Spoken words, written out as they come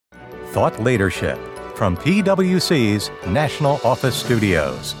thought leadership from PwC's National Office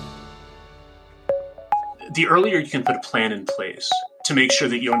Studios. The earlier you can put a plan in place to make sure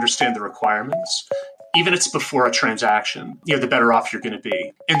that you understand the requirements, even if it's before a transaction, the better off you're going to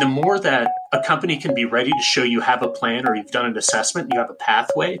be. And the more that a company can be ready to show you have a plan or you've done an assessment, and you have a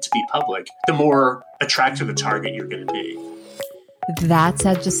pathway to be public, the more attractive a target you're going to be. That's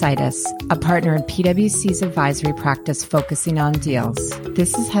Ed Jositis, a partner in PwC's advisory practice focusing on deals.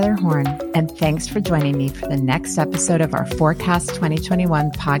 This is Heather Horn, and thanks for joining me for the next episode of our Forecast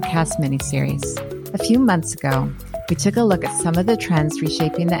 2021 podcast miniseries. A few months ago, we took a look at some of the trends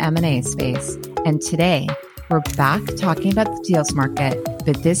reshaping the M&A space, and today we're back talking about the deals market,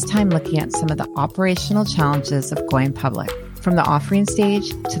 but this time looking at some of the operational challenges of going public. From the offering stage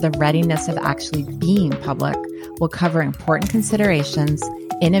to the readiness of actually being public, we'll cover important considerations,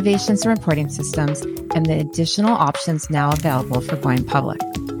 innovations in reporting systems, and the additional options now available for going public.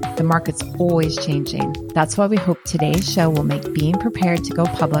 The market's always changing. That's why we hope today's show will make being prepared to go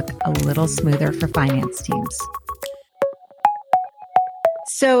public a little smoother for finance teams.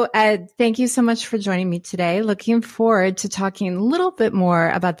 So, Ed, thank you so much for joining me today. Looking forward to talking a little bit more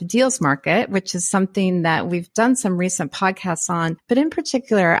about the deals market, which is something that we've done some recent podcasts on. But in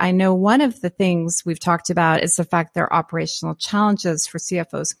particular, I know one of the things we've talked about is the fact there are operational challenges for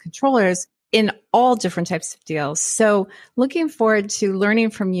CFOs and controllers in all different types of deals. So looking forward to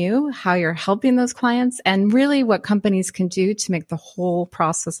learning from you how you're helping those clients and really what companies can do to make the whole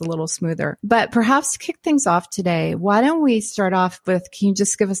process a little smoother. But perhaps to kick things off today, why don't we start off with, can you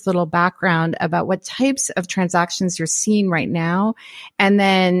just give us a little background about what types of transactions you're seeing right now? And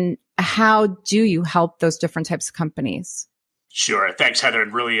then how do you help those different types of companies? Sure. Thanks, Heather.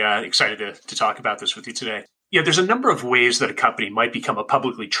 I'm really excited to talk about this with you today. Yeah, there's a number of ways that a company might become a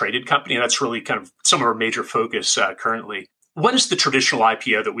publicly traded company. And that's really kind of some of our major focus currently. One is the traditional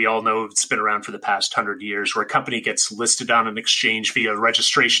IPO that we all know has been around for the past 100 years, where a company gets listed on an exchange via a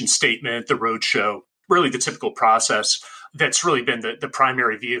registration statement, the roadshow, really the typical process that's really been the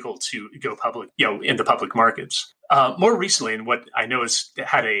primary vehicle to go public, in the public markets. More recently, and what I know has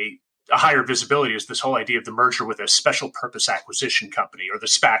had a higher visibility is this whole idea of the merger with a special purpose acquisition company, or the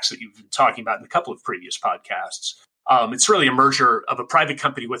SPACs that you've been talking about in a couple of previous podcasts. It's really a merger of a private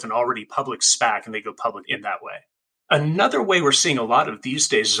company with an already public SPAC, and they go public in that way. Another way we're seeing a lot of these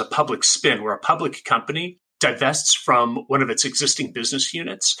days is a public spin, where a public company divests from one of its existing business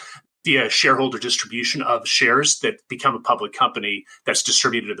units via shareholder distribution of shares that become a public company that's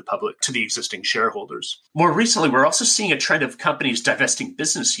distributed to the public, to the existing shareholders. More recently, we're also seeing a trend of companies divesting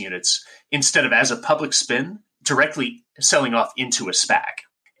business units instead of as a public spin, directly selling off into a SPAC.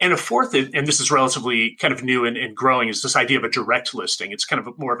 And a fourth, and this is relatively kind of new and growing, is this idea of a direct listing. It's kind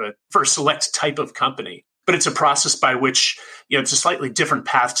of more of for a select type of company. But it's a process by which, it's a slightly different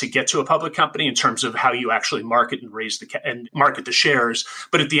path to get to a public company in terms of how you actually market and market the shares.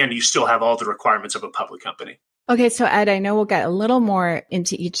 But at the end, you still have all the requirements of a public company. Okay, so Ed, I know we'll get a little more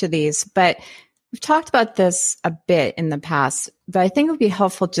into each of these, but we've talked about this a bit in the past. But I think it would be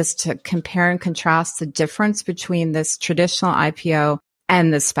helpful just to compare and contrast the difference between this traditional IPO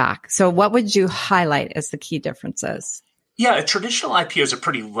and the SPAC. So what would you highlight as the key differences? Yeah, a traditional IPO is a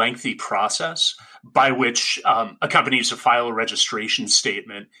pretty lengthy process by which a company needs to file a registration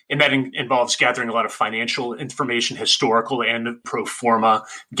statement, and that involves gathering a lot of financial information, historical and pro forma,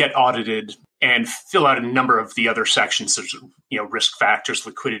 get audited, and fill out a number of the other sections, such as risk factors,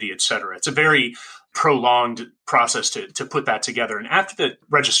 liquidity, et cetera. It's a very prolonged process to put that together. And after the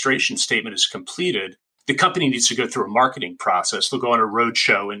registration statement is completed, the company needs to go through a marketing process. They'll go on a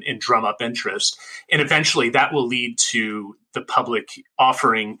roadshow and drum up interest. And eventually that will lead to the public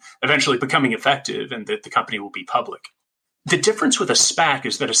offering eventually becoming effective, and that the company will be public. The difference with a SPAC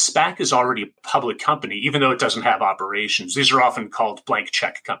is that a SPAC is already a public company, even though it doesn't have operations. These are often called blank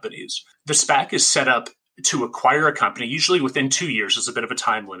check companies. The SPAC is set up to acquire a company, usually within 2 years. Is a bit of a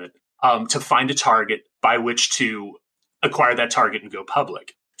time limit, to find a target by which to acquire that target and go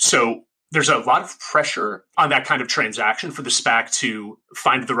public. So there's a lot of pressure on that kind of transaction for the SPAC to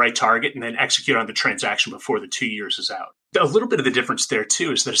find the right target and then execute on the transaction before the 2 years is out. A little bit of the difference there,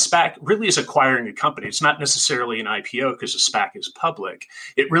 too, is that a SPAC really is acquiring a company. It's not necessarily an IPO because a SPAC is public.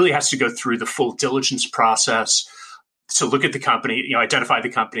 It really has to go through the full diligence process to look at the company, identify the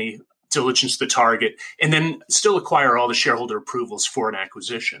company, diligence the target, and then still acquire all the shareholder approvals for an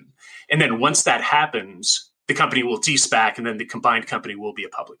acquisition. And then once that happens, the company will de-SPAC, and then the combined company will be a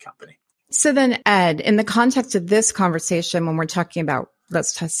public company. So then, Ed, in the context of this conversation, when we're talking about,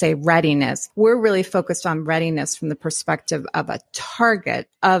 let's just say, readiness, we're really focused on readiness from the perspective of a target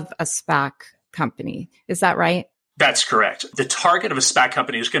of a SPAC company. Is that right? That's correct. The target of a SPAC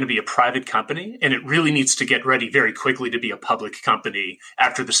company is going to be a private company, and it really needs to get ready very quickly to be a public company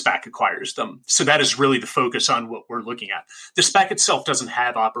after the SPAC acquires them. So that is really the focus on what we're looking at. The SPAC itself doesn't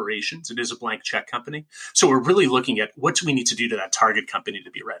have operations. It is a blank check company. So we're really looking at what do we need to do to that target company to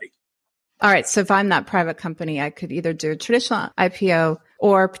be ready. All right. So if I'm that private company, I could either do a traditional IPO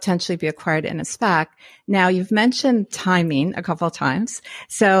or potentially be acquired in a SPAC. Now, you've mentioned timing a couple of times.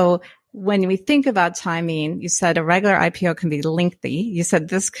 So when we think about timing, you said a regular IPO can be lengthy. You said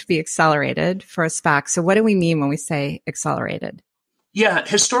this could be accelerated for a SPAC. So what do we mean when we say accelerated? Yeah,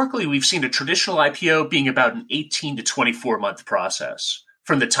 historically, we've seen a traditional IPO being about an 18 to 24 month process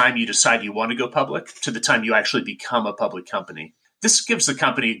from the time you decide you want to go public to the time you actually become a public company. This gives the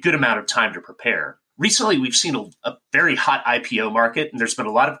company a good amount of time to prepare. Recently, we've seen a very hot IPO market, and there's been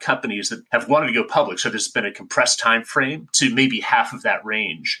a lot of companies that have wanted to go public. So there's been a compressed time frame to maybe half of that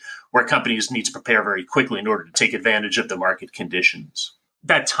range, where companies need to prepare very quickly in order to take advantage of the market conditions.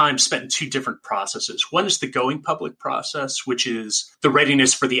 That time spent in two different processes. One is the going public process, which is the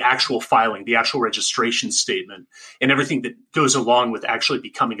readiness for the actual filing, the actual registration statement, and everything that goes along with actually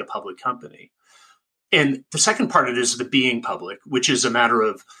becoming a public company. And the second part of it is the being public, which is a matter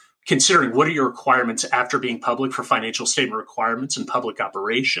of considering what are your requirements after being public for financial statement requirements and public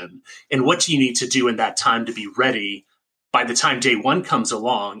operation, and what do you need to do in that time to be ready by the time day one comes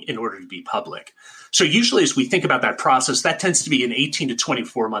along in order to be public. So usually as we think about that process, that tends to be an 18 to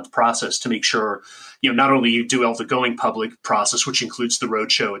 24 month process to make sure, not only you do all the going public process, which includes the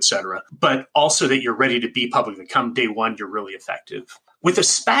roadshow, et cetera, but also that you're ready to be public, that come day one, you're really effective. With a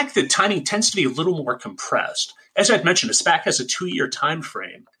SPAC, the timing tends to be a little more compressed. As I'd mentioned, a SPAC has a 2-year time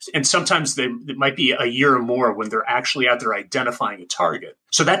frame, and sometimes it might be a year or more when they're actually out there identifying a target.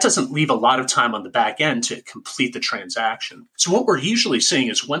 So that doesn't leave a lot of time on the back end to complete the transaction. So what we're usually seeing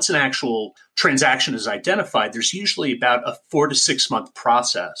is once an actual transaction is identified, there's usually about a 4 to 6 month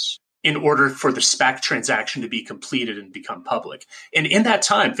process in order for the SPAC transaction to be completed and become public. And in that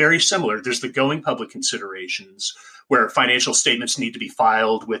time, very similar, there's the going public considerations where financial statements need to be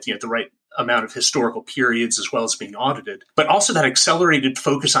filed with the right amount of historical periods as well as being audited, but also that accelerated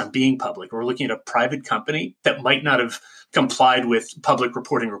focus on being public. We're looking at a private company that might not have complied with public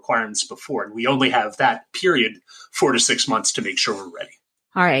reporting requirements before. And we only have that period, 4 to 6 months, to make sure we're ready.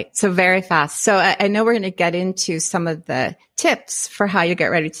 All right. So very fast. So I know we're going to get into some of the tips for how you get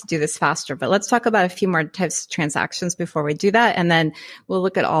ready to do this faster, but let's talk about a few more types of transactions before we do that. And then we'll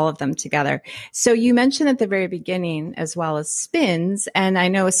look at all of them together. So you mentioned at the very beginning, as well as spins. And I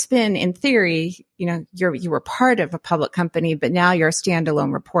know a spin in theory, you were part of a public company, but now you're a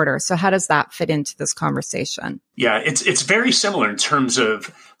standalone reporter. So how does that fit into this conversation? Yeah, it's very similar in terms of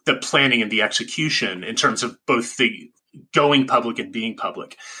the planning and the execution, in terms of both the going public and being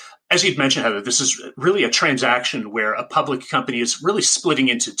public. As you'd mentioned, Heather, this is really a transaction where a public company is really splitting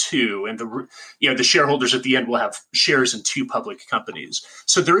into two, and the shareholders at the end will have shares in two public companies.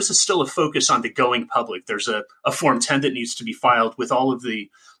 So there is still a focus on the going public. There's a Form 10 that needs to be filed with all of the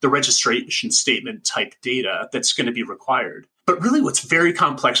registration statement type data that's going to be required. But really what's very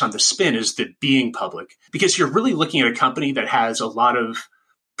complex on the spin is the being public, because you're really looking at a company that has a lot of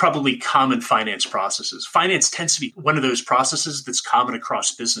probably common finance processes. Finance tends to be one of those processes that's common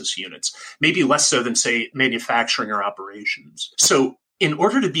across business units, maybe less so than, say, manufacturing or operations. So in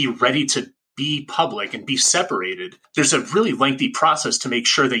order to be ready to be public and be separated, there's a really lengthy process to make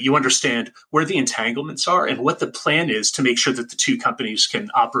sure that you understand where the entanglements are and what the plan is to make sure that the two companies can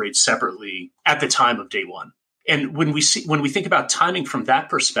operate separately at the time of day one. And when we think about timing from that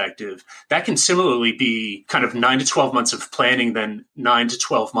perspective, that can similarly be kind of 9 to 12 months of planning, then 9 to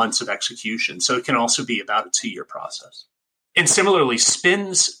 12 months of execution. So it can also be about a 2-year process. And similarly,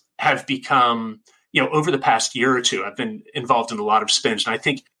 spins have become, over the past year or two, I've been involved in a lot of spins. And I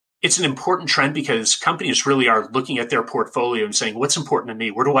think it's an important trend because companies really are looking at their portfolio and saying, what's important to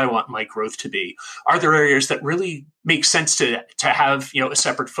me? Where do I want my growth to be? Are there areas that really make sense to have, a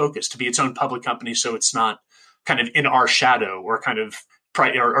separate focus, to be its own public company so it's not kind of in our shadow or kind of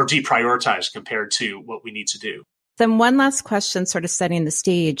or deprioritized compared to what we need to do. Then one last question, sort of setting the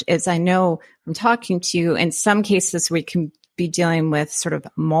stage, is I know from talking to you, in some cases we can be dealing with sort of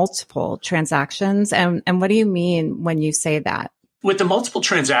multiple transactions. And what do you mean when you say that? With the multiple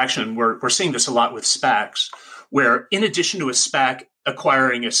transaction, we're seeing this a lot with SPACs, where in addition to a SPAC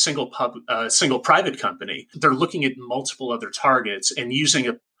acquiring a single private company, they're looking at multiple other targets and using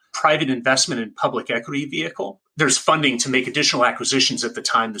a private investment in public equity vehicle. There's funding to make additional acquisitions at the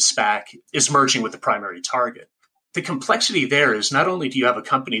time the SPAC is merging with the primary target. The complexity there is not only do you have a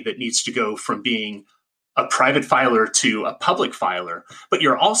company that needs to go from being a private filer to a public filer, but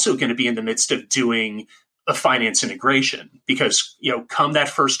you're also going to be in the midst of doing a finance integration because, come that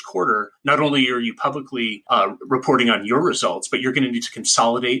first quarter, not only are you publicly reporting on your results, but you're going to need to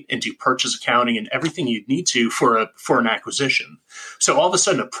consolidate and do purchase accounting and everything you'd need to for an acquisition. So all of a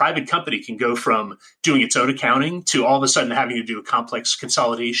sudden, a private company can go from doing its own accounting to all of a sudden having to do a complex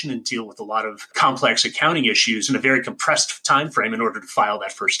consolidation and deal with a lot of complex accounting issues in a very compressed time frame in order to file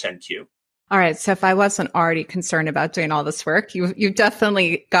that first 10Q. All right. So if I wasn't already concerned about doing all this work, you've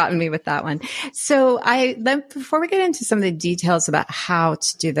definitely gotten me with that one. So before we get into some of the details about how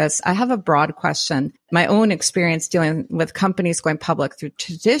to do this, I have a broad question. My own experience dealing with companies going public through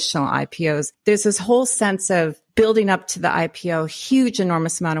traditional IPOs, there's this whole sense of building up to the IPO, huge,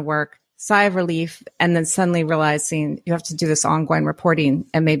 enormous amount of work, sigh of relief, and then suddenly realizing you have to do this ongoing reporting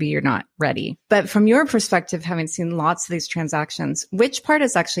and maybe you're not ready. But from your perspective, having seen lots of these transactions, which part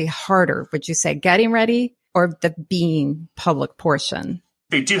is actually harder, would you say, getting ready or the being public portion?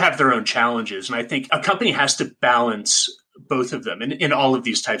 They do have their own challenges. And I think a company has to balance both of them in all of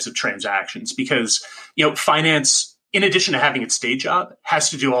these types of transactions because, finance, in addition to having its day job, has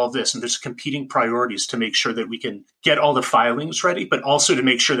to do all of this. And there's competing priorities to make sure that we can get all the filings ready, but also to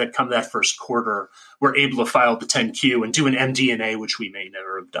make sure that come that first quarter, we're able to file the 10Q and do an MD&A, which we may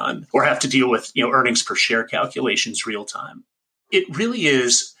never have done, or have to deal with, earnings per share calculations real time. It really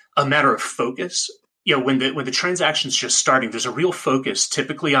is a matter of focus. When the transaction's just starting, there's a real focus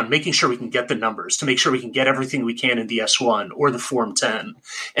typically on making sure we can get the numbers to make sure we can get everything we can in the S1 or the Form 10.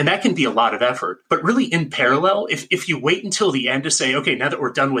 And that can be a lot of effort. But really in parallel, if you wait until the end to say, okay, now that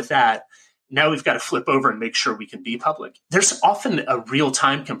we're done with that, now we've got to flip over and make sure we can be public. There's often a real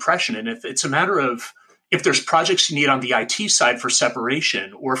time compression. And if it's a matter of, if there's projects you need on the IT side for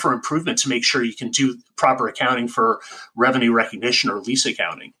separation or for improvement to make sure you can do proper accounting for revenue recognition or lease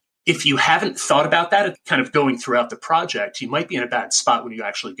accounting, if you haven't thought about that kind of going throughout the project, you might be in a bad spot when you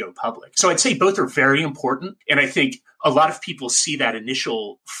actually go public. So I'd say both are very important. And I think a lot of people see that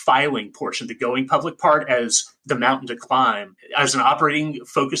initial filing portion, the going public part, as the mountain to climb. As an operating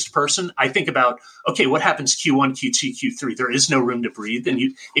focused person, I think about, okay, what happens Q1, Q2, Q3? There is no room to breathe.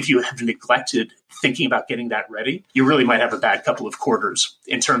 And if you have neglected thinking about getting that ready, you really might have a bad couple of quarters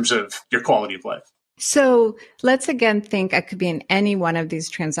in terms of your quality of life. So let's again think I could be in any one of these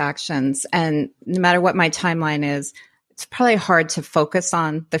transactions. And no matter what my timeline is, it's probably hard to focus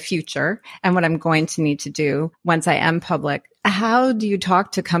on the future and what I'm going to need to do once I am public. How do you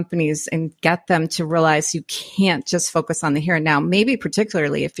talk to companies and get them to realize you can't just focus on the here and now, maybe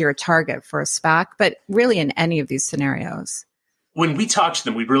particularly if you're a target for a SPAC, but really in any of these scenarios? When we talk to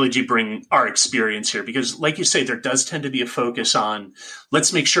them, we really do bring our experience here because, like you say, there does tend to be a focus on,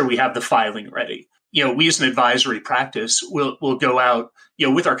 let's make sure we have the filing ready. We as an advisory practice will go out,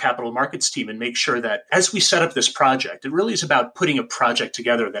 with our capital markets team and make sure that as we set up this project, it really is about putting a project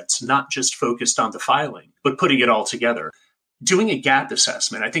together that's not just focused on the filing, but putting it all together. Doing a gap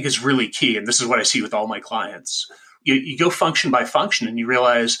assessment, I think, is really key. And this is what I see with all my clients. You go function by function and you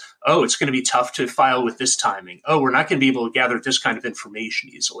realize, oh, it's going to be tough to file with this timing. Oh, we're not going to be able to gather this kind of information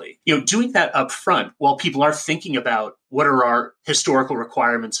easily. Doing that up front while people are thinking about what are our historical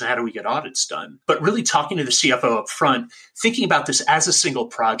requirements and how do we get audits done, but really talking to the CFO up front, thinking about this as a single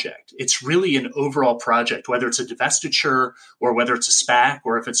project. It's really an overall project, whether it's a divestiture or whether it's a SPAC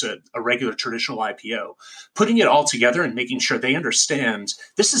or if it's a regular traditional IPO, putting it all together and making sure they understand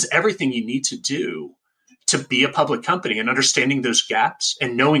this is everything you need to do to be a public company, and understanding those gaps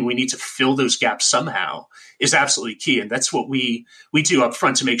and knowing we need to fill those gaps somehow is absolutely key. And that's what we do up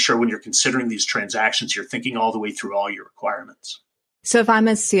front to make sure when you're considering these transactions, you're thinking all the way through all your requirements. So if I'm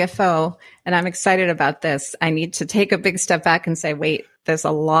a CFO and I'm excited about this, I need to take a big step back and say, wait, there's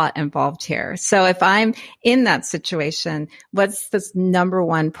a lot involved here. So if I'm in that situation, what's this number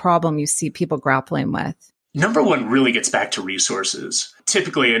one problem you see people grappling with? Number one really gets back to resources.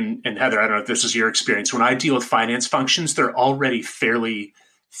 Typically, and Heather, I don't know if this is your experience, when I deal with finance functions, they're already fairly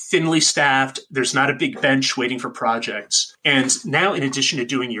thinly staffed. There's not a big bench waiting for projects. And now, in addition to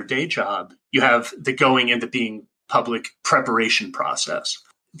doing your day job, you have the going and the being public preparation process.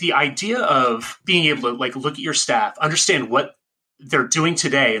 The idea of being able to look at your staff, understand what they're doing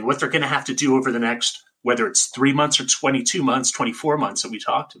today and what they're going to have to do over the next, whether it's 3 months or 22 months, 24 months that we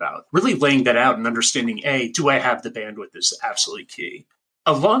talked about, really laying that out and understanding, do I have the bandwidth is absolutely key.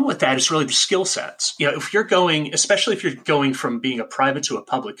 Along with that is really the skill sets. If you're going, especially if you're going from being a private to a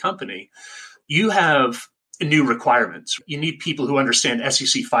public company, you have new requirements. You need people who understand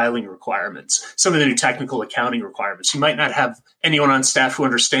SEC filing requirements, some of the new technical accounting requirements. You might not have anyone on staff who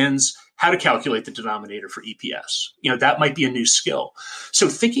understands how to calculate the denominator for EPS. That might be a new skill. So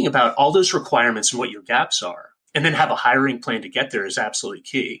thinking about all those requirements and what your gaps are, and then have a hiring plan to get there is absolutely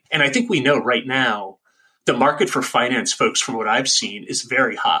key. And I think we know right now, the market for finance folks, from what I've seen, is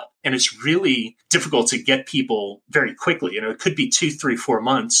very hot. And it's really difficult to get people very quickly. It could be 2, 3, 4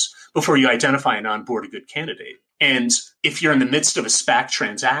 months before you identify and onboard a good candidate. And if you're in the midst of a SPAC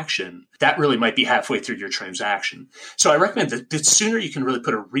transaction, that really might be halfway through your transaction. So I recommend that the sooner you can really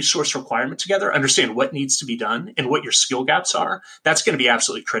put a resource requirement together, understand what needs to be done and what your skill gaps are, that's going to be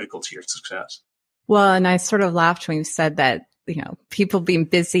absolutely critical to your success. Well, and I sort of laughed when you said that, people being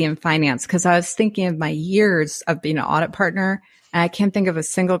busy in finance, because I was thinking of my years of being an audit partner. And I can't think of a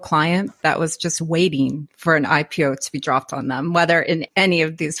single client that was just waiting for an IPO to be dropped on them, whether in any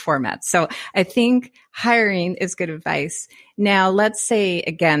of these formats. So I think hiring is good advice. Now, let's say,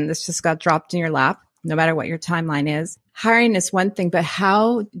 again, this just got dropped in your lap, no matter what your timeline is. Hiring is one thing, but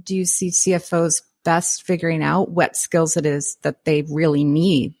how do you see CFOs best figuring out what skills it is that they really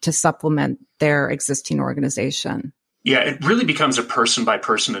need to supplement their existing organization? Yeah, it really becomes a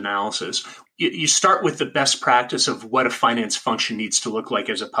person-by-person analysis. You start with the best practice of what a finance function needs to look like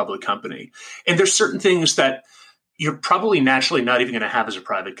as a public company. And there's certain things that you're probably naturally not even going to have as a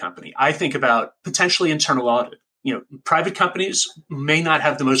private company. I think about potentially internal audit. Private companies may not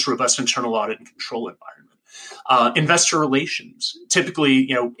have the most robust internal audit and control environment. Investor relations. Typically,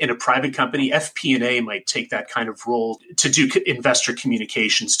 in a private company, FP&A might take that kind of role to do investor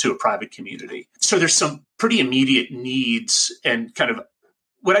communications to a private community. So there's some pretty immediate needs and kind of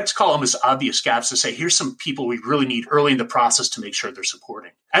what I'd call almost obvious gaps to say, here's some people we really need early in the process to make sure they're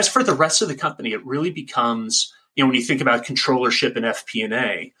supporting. As for the rest of the company, it really becomes, when you think about controllership and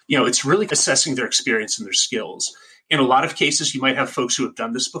FP&A, it's really assessing their experience and their skills. In a lot of cases, you might have folks who have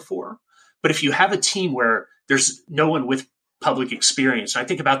done this before. But if you have a team where there's no one with public experience, and I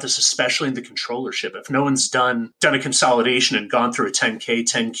think about this especially in the controllership, if no one's done a consolidation and gone through a 10K,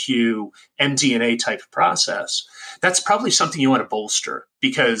 10Q, MD&A type process, that's probably something you want to bolster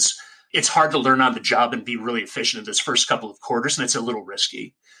because it's hard to learn on the job and be really efficient in those first couple of quarters, and it's a little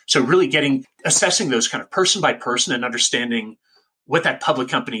risky. So really assessing those kind of person by person and understanding what that public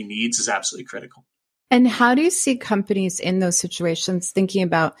company needs is absolutely critical. And how do you see companies in those situations thinking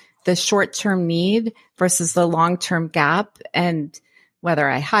about the short-term need versus the long-term gap and whether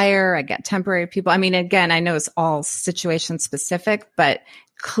I get temporary people? I mean, again, I know it's all situation specific, but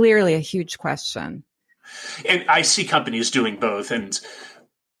clearly a huge question. And I see companies doing both. And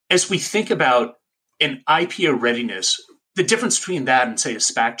as we think about an IPO readiness, the difference between that and, say, a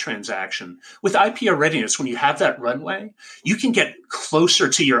SPAC transaction, with IPO readiness, when you have that runway, you can get closer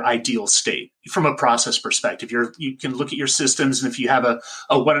to your ideal state from a process perspective. You can look at your systems, and if you have a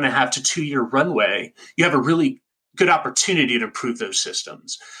 1.5 to 2 year runway, you have a really good opportunity to improve those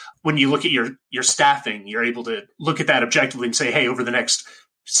systems. When you look at your staffing, you're able to look at that objectively and say, hey, over the next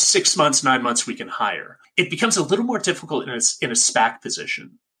 6 months, 9 months, we can hire. It becomes a little more difficult in a SPAC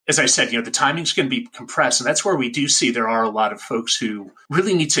position. As I said, the timing's going to be compressed. And that's where we do see there are a lot of folks who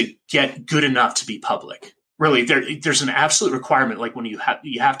really need to get good enough to be public. Really, there's an absolute requirement. Like when you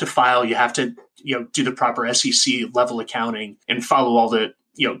have to file, you have to, do the proper SEC level accounting and follow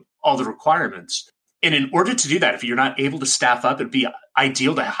all the requirements. And in order to do that, if you're not able to staff up, it'd be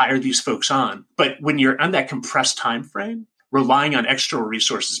ideal to hire these folks on. But when you're on that compressed time frame, relying on external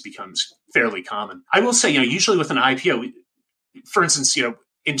resources becomes fairly common. I will say, usually with an IPO, for instance,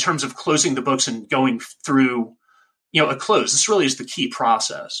 in terms of closing the books and going through, a close, this really is the key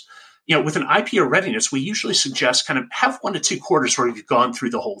process. With an IPO readiness, we usually suggest kind of have 1 to 2 quarters where you've gone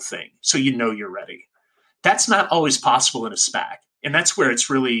through the whole thing. So you're ready. That's not always possible in a SPAC. And that's where it's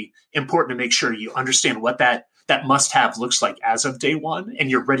really important to make sure you understand what that must-have looks like as of day one,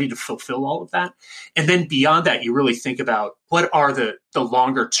 and you're ready to fulfill all of that. And then beyond that, you really think about what are the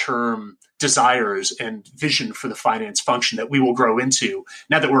longer-term desires and vision for the finance function that we will grow into.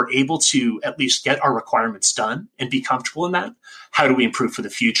 Now that we're able to at least get our requirements done and be comfortable in that, how do we improve for the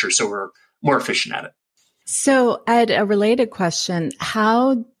future so we're more efficient at it? So Ed, a related question,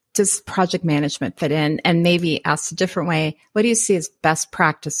 how does project management fit in? And maybe asked a different way, what do you see as best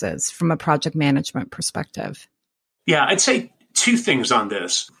practices from a project management perspective? Yeah, I'd say 2 things on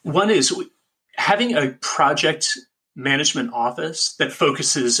this. One is having a project management office that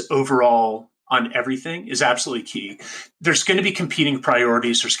focuses overall on everything is absolutely key. There's going to be competing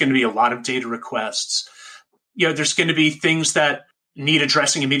priorities. There's going to be a lot of data requests. There's going to be things that need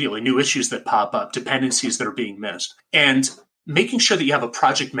addressing immediately, new issues that pop up, dependencies that are being missed. And making sure that you have a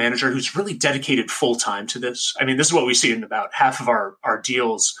project manager who's really dedicated full time to this. I mean, this is what we see in about half of our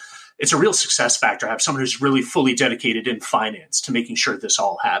deals. It's a real success factor to have someone who's really fully dedicated in finance to making sure this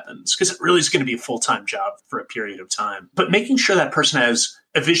all happens, because it really is going to be a full-time job for a period of time. But making sure that person has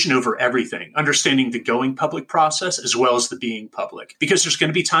a vision over everything, understanding the going public process as well as the being public, because there's going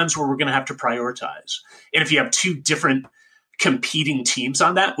to be times where we're going to have to prioritize. And if you have two different competing teams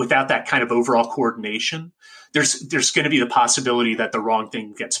on that without that kind of overall coordination, there's going to be the possibility that the wrong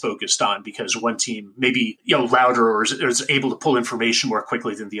thing gets focused on because one team may be louder or is able to pull information more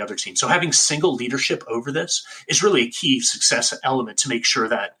quickly than the other team. So having single leadership over this is really a key success element to make sure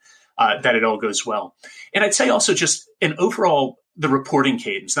that that it all goes well. And I'd say also just an overall the reporting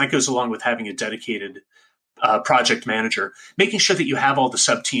cadence that goes along with having a dedicated project manager, making sure that you have all the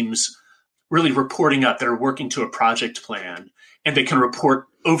sub teams really reporting up that are working to a project plan, and they can report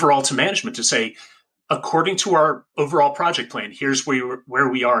overall to management to say, according to our overall project plan, here's where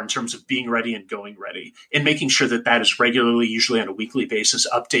we are in terms of being ready and going ready, and making sure that that is regularly, usually on a weekly basis,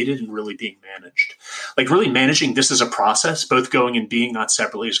 updated and really being managed. Like really managing this as a process, both going and being, not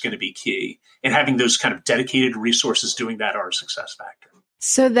separately, is going to be key. And having those kind of dedicated resources doing that are a success factor.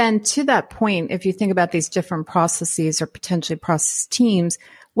 So then to that point, if you think about these different processes or potentially process teams,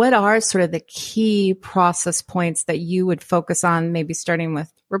 what are sort of the key process points that you would focus on, maybe starting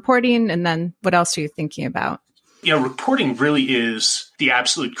with reporting, and then what else are you thinking about? Reporting really is the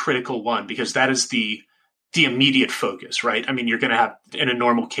absolute critical one because that is the immediate focus, right? I mean, you're going to have, in a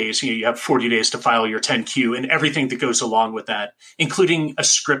normal case, you have 40 days to file your 10Q and everything that goes along with that, including a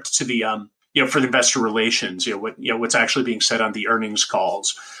script to the for the investor relations, what's actually being said on the earnings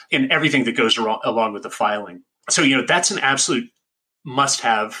calls and everything that goes along with the filing. So, that's an absolute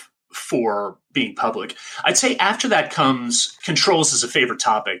must-have for being public. I'd say after that comes controls as a favorite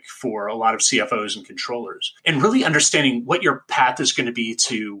topic for a lot of CFOs and controllers, and really understanding what your path is going to be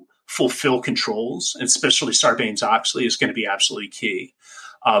to fulfill controls, and especially Sarbanes-Oxley is going to be absolutely key.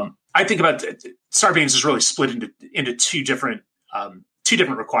 I think about Sarbanes is really split into two different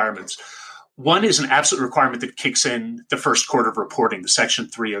requirements. One is an absolute requirement that kicks in the first quarter of reporting, the Section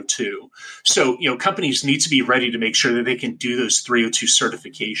 302. So, companies need to be ready to make sure that they can do those 302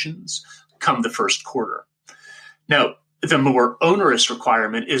 certifications come the first quarter. Now, the more onerous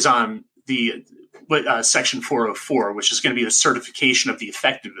requirement is on the Section 404, which is going to be the certification of the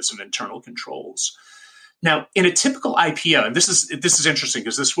effectiveness of internal controls. Now, in a typical IPO, and this is interesting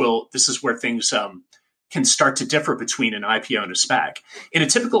because this is where things can start to differ between an IPO and a SPAC. In a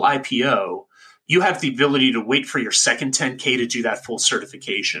typical IPO, you have the ability to wait for your second 10K to do that full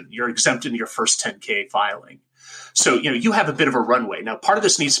certification. You're exempt in your first 10K filing. So, you have a bit of a runway. Now, part of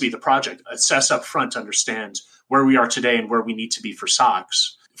this needs to be the project. Assess up front to understand where we are today and where we need to be for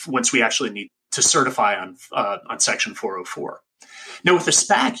SOX once we actually need to certify on Section 404. Now, with a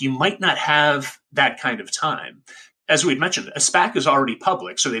SPAC, you might not have that kind of time. As we had mentioned, a SPAC is already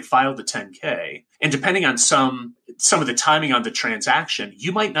public, so they filed the 10K. And depending on some of the timing on the transaction,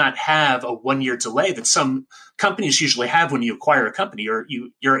 you might not have a 1-year delay that some companies usually have when you acquire a company, or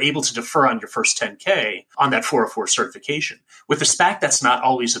you're able to defer on your first 10K on that 404 certification. With a SPAC, that's not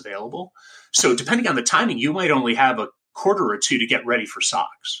always available. So depending on the timing, you might only have a quarter or two to get ready for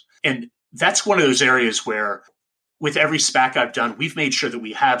SOX. And that's one of those areas where with every SPAC I've done, we've made sure that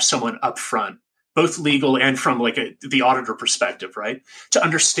we have someone up front, both legal and from the auditor perspective, right? To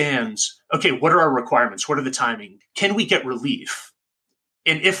understand, okay, what are our requirements? What are the timing? Can we get relief?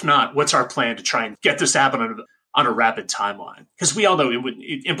 And if not, what's our plan to try and get this to happen on a rapid timeline? Because we all know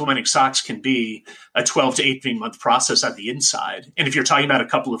implementing SOX can be a 12 to 18 month process on the inside. And if you're talking about a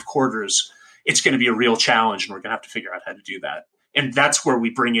couple of quarters, it's going to be a real challenge, and we're going to have to figure out how to do that. And that's where we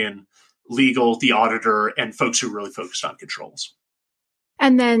bring in legal, the auditor, and folks who really focus on controls.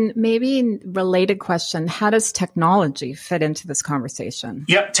 And then maybe related question, how does technology fit into this conversation?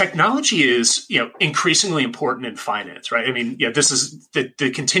 Yeah, technology is, increasingly important in finance, right? I mean, this is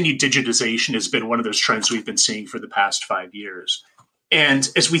the continued digitization has been one of those trends we've been seeing for the past 5 years. And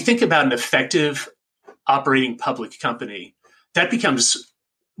as we think about an effective operating public company, that becomes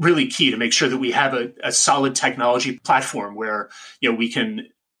really key to make sure that we have a solid technology platform where, we can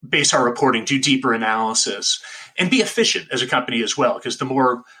base our reporting, do deeper analysis, and be efficient as a company as well. Because the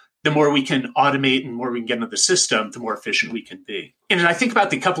more we can automate and more we can get into the system, the more efficient we can be. And I think about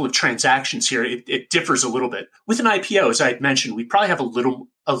the couple of transactions here, it differs a little bit. With an IPO, as I had mentioned, we probably have a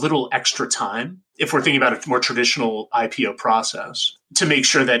little extra time if we're thinking about a more traditional IPO process to make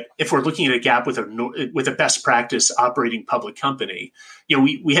sure that if we're looking at a gap with a best practice operating public company,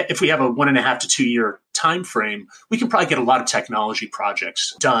 if we have a 1.5 to 2 year time frame, we can probably get a lot of technology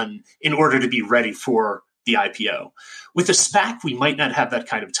projects done in order to be ready for the IPO. With a SPAC, we might not have that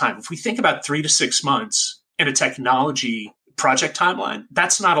kind of time. If we think about 3 to 6 months in a technology project timeline,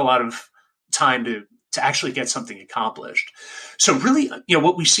 that's not a lot of time to actually get something accomplished. So really,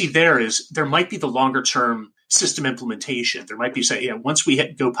 what we see there is there might be the longer term system implementation. There might be once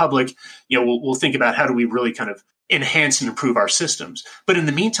we go public, we'll think about how do we really kind of enhance and improve our systems. But in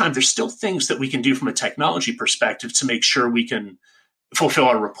the meantime, there's still things that we can do from a technology perspective to make sure we can fulfill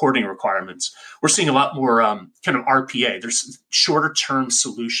our reporting requirements. We're seeing a lot more kind of RPA. There's shorter term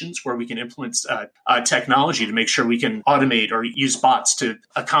solutions where we can implement technology to make sure we can automate or use bots to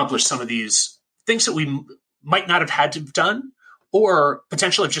accomplish some of these things that we might not have had to have done or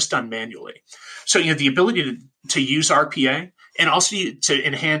potentially have just done manually. So, the ability to use RPA and also to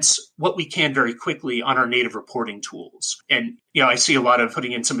enhance what we can very quickly on our native reporting tools. And, I see a lot of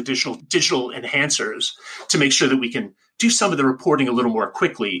putting in some additional digital enhancers to make sure that we can do some of the reporting a little more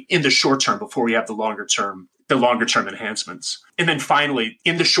quickly in the short term before we have the longer term enhancements. And then finally,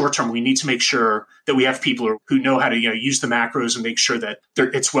 in the short term, we need to make sure that we have people who know how to use the macros and make sure that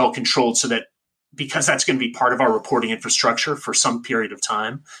it's well controlled, so that because that's going to be part of our reporting infrastructure for some period of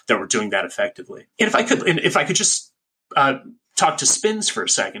time, that we're doing that effectively. And if I could just talk to spins for a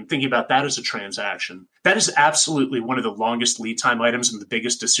second, thinking about that as a transaction, that is absolutely one of the longest lead time items and the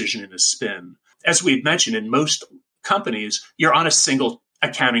biggest decision in a spin. As we had mentioned, in most companies, you're on a single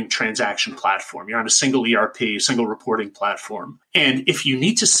accounting transaction platform. You're on a single ERP, single reporting platform. And if you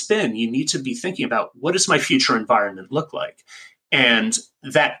need to spin, you need to be thinking about, what does my future environment look like? And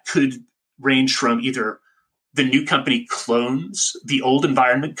that could range from either the new company clones the old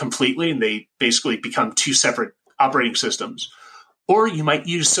environment completely and they basically become two separate operating systems, or you might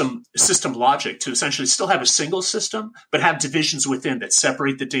use some system logic to essentially still have a single system, but have divisions within that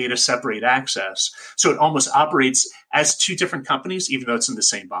separate the data, separate access. So it almost operates as two different companies, even though it's in the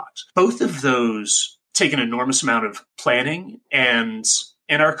same box. Both of those take an enormous amount of planning and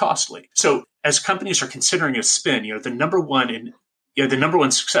are costly. So as companies are considering a spin, the number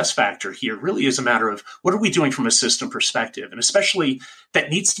one success factor here really is a matter of, what are we doing from a system perspective? And especially that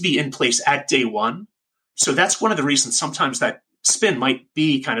needs to be in place at day one. So that's one of the reasons sometimes that spin might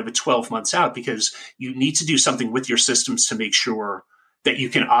be kind of a 12 months out, because you need to do something with your systems to make sure that you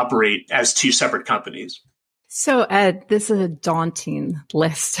can operate as two separate companies. So, Ed, this is a daunting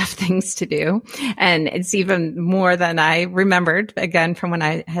list of things to do. And it's even more than I remembered, again, from when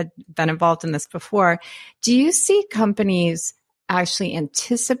I had been involved in this before. Do you see companies actually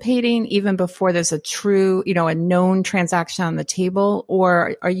anticipating even before there's a true, a known transaction on the table?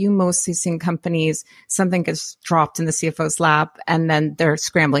 Or are you mostly seeing companies, something gets dropped in the CFO's lap and then they're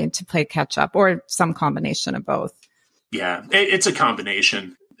scrambling to play catch up, or some combination of both? Yeah, it's a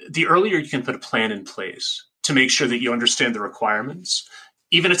combination. The earlier you can put a plan in place to make sure that you understand the requirements,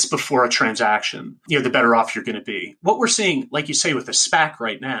 even if it's before a transaction, the better off you're going to be. What we're seeing, like you say, with a SPAC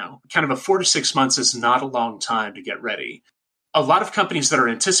right now, kind of a 4 to 6 months is not a long time to get ready. A lot of companies that are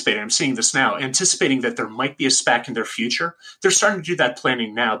anticipating, I'm seeing this now, anticipating that there might be a SPAC in their future, they're starting to do that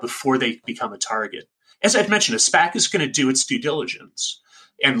planning now before they become a target. As I'd mentioned, a SPAC is going to do its due diligence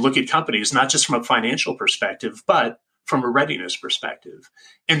and look at companies, not just from a financial perspective, but from a readiness perspective.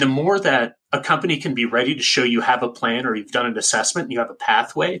 And the more that a company can be ready to show you have a plan, or you've done an assessment and you have a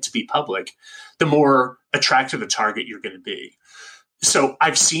pathway to be public, the more attractive a target you're going to be. So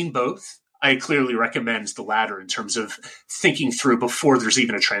I've seen both. I clearly recommend the latter in terms of thinking through before there's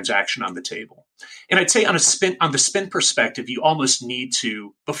even a transaction on the table. And I'd say on the spin perspective, you almost need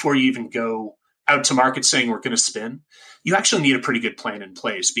to, before you even go out to market saying we're going to spin, you actually need a pretty good plan in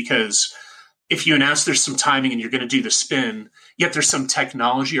place, because if you announce there's some timing and you're going to do the spin, yet there's some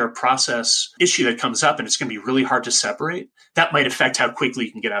technology or process issue that comes up and it's going to be really hard to separate, that might affect how quickly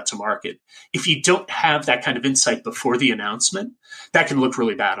you can get out to market. If you don't have that kind of insight before the announcement, that can look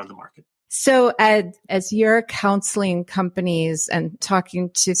really bad on the market. So, Ed, as you're counseling companies and talking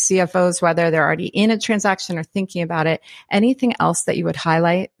to CFOs, whether they're already in a transaction or thinking about it, anything else that you would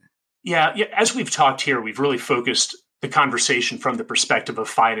highlight? Yeah. As we've talked here, we've really focused the conversation from the perspective of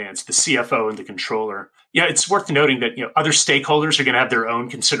finance, the CFO and the controller. Yeah, it's worth noting that other stakeholders are going to have their own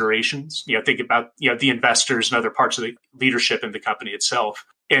considerations. Think about the investors and other parts of the leadership in the company itself,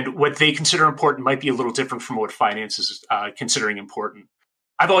 and what they consider important might be a little different from what finance is considering important.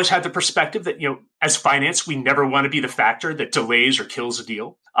 I've always had the perspective that, as finance, we never want to be the factor that delays or kills a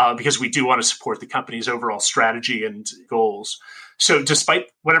deal, because we do want to support the company's overall strategy and goals. So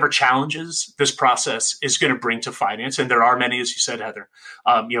despite whatever challenges this process is going to bring to finance, and there are many, as you said, Heather,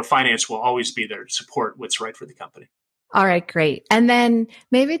 finance will always be there to support what's right for the company. All right, great. And then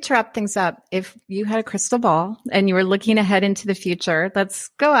maybe to wrap things up, if you had a crystal ball and you were looking ahead into the future, let's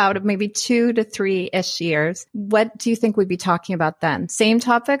go out of maybe 2 to 3-ish years. What do you think we'd be talking about then? Same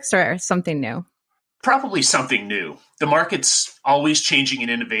topics or something new? Probably something new. The market's always changing and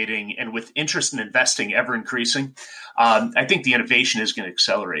innovating, and with interest in investing ever increasing, I think the innovation is going to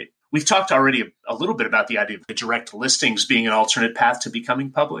accelerate. We've talked already a little bit about the idea of the direct listings being an alternate path to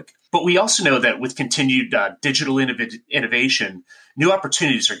becoming public. But we also know that with continued digital innovation, new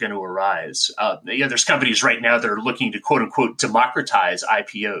opportunities are going to arise. There's companies right now that are looking to, quote unquote, democratize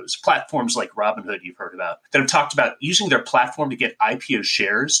IPOs. Platforms like Robinhood you've heard about that have talked about using their platform to get IPO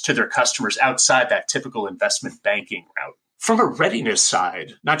shares to their customers outside that typical investment banking route. From a readiness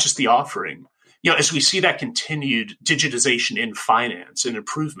side, not just the offering, as we see that continued digitization in finance and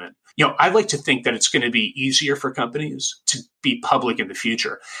improvement, I like to think that it's going to be easier for companies to be public in the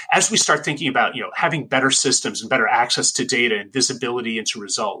future. As we start thinking about, having better systems and better access to data and visibility into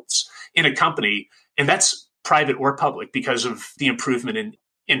results in a company, and that's private or public because of the improvement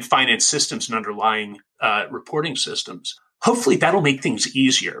in finance systems and underlying reporting systems. Hopefully that'll make things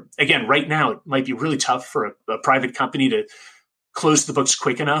easier. Again, right now, it might be really tough for a private company to close the books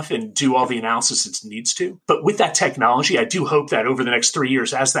quick enough and do all the analysis it needs to. But with that technology, I do hope that over the next 3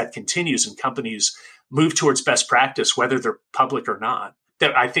 years, as that continues and companies move towards best practice, whether they're public or not,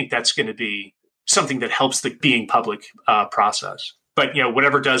 that I think that's going to be something that helps the being public process. But,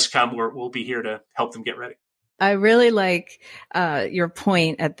 whatever does come, we'll be here to help them get ready. I really like your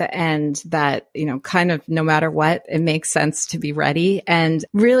point at the end that, kind of no matter what, it makes sense to be ready, and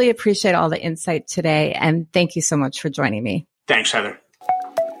really appreciate all the insight today. And thank you so much for joining me. Thanks, Heather.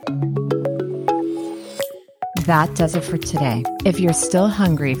 That does it for today. If you're still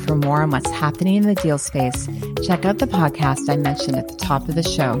hungry for more on what's happening in the deal space, check out the podcast I mentioned at the top of the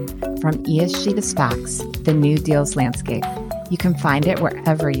show, From ESG to SPACs, The New Deals Landscape. You can find it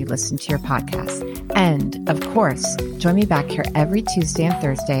wherever you listen to your podcast. And, of course, join me back here every Tuesday and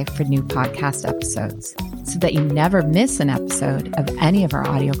Thursday for new podcast episodes. So that you never miss an episode of any of our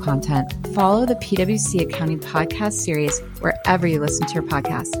audio content, follow the PwC Accounting Podcast series wherever you listen to your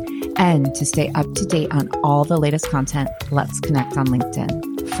podcast. And to stay up to date on all the latest content, let's connect on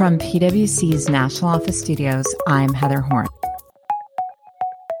LinkedIn. From PwC's National Office Studios, I'm Heather Horn.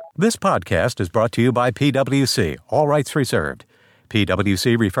 This podcast is brought to you by PwC, all rights reserved.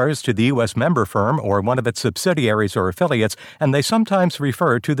 PwC refers to the U.S. member firm or one of its subsidiaries or affiliates, and they sometimes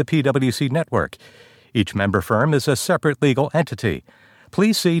refer to the PwC network. Each member firm is a separate legal entity.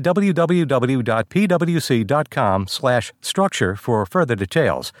 Please see www.pwc.com/structure for further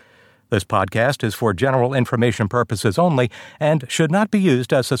details. This podcast is for general information purposes only and should not be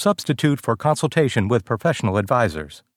used as a substitute for consultation with professional advisors.